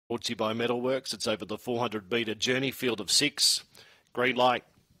Brought to you by Metalworks. It's over the 400-metre journey, field of 6. Green light.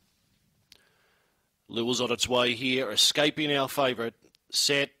 Lure's on its way here. Escaping our favourite.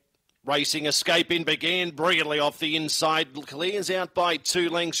 Set. Racing Escaping began brilliantly off the inside. Clears out by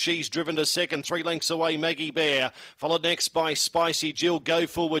 2 lengths. She's driven to second. 3 lengths away, Maggie Bear. Followed next by Spicy Jill. Go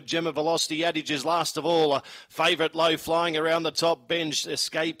Forward. Gemma Velocity. Adage is last of all. Favourite low flying around the top bench.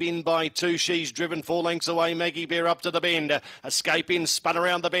 Escaping by 2. She's driven 4 lengths away. Maggie Bear up to the bend. Escaping spun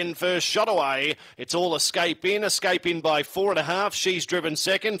around the bend first. Shot away. It's all Escaping. Escaping by 4.5. She's driven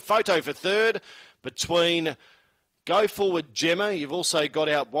second. Photo for third. Between Go Forward, Gemma. You've also got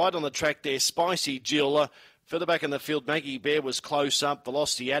out wide on the track there, Spicy Jill. Further back in the field, Maggie Bear was close up.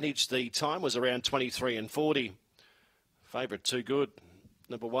 Velocity Adage, the time was around 23:40. Favourite too good.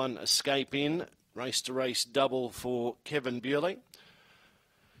 Number 1, Escape In. Race to race double for Kevin Bewley.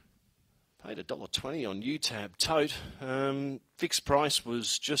 Paid $1.20 on UTAB tote. Fixed price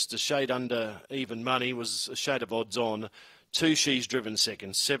was just a shade under even money, was a shade of odds on. 2, She's driven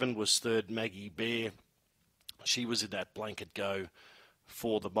second. 7 was third, Maggie Bear. She was in that blanket go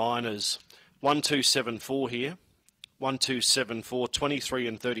for the Miners. 1274 here. 1274, 23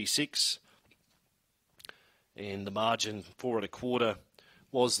 and 36. And the margin 4 1/4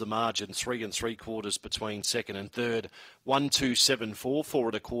 was the margin. 3 3/4 between second and third. 1274,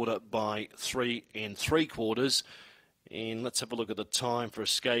 4 1/4 by 3 3/4. And let's have a look at the time for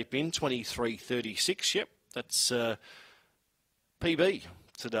Escape In. 23:36. Yep, that's PB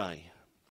today.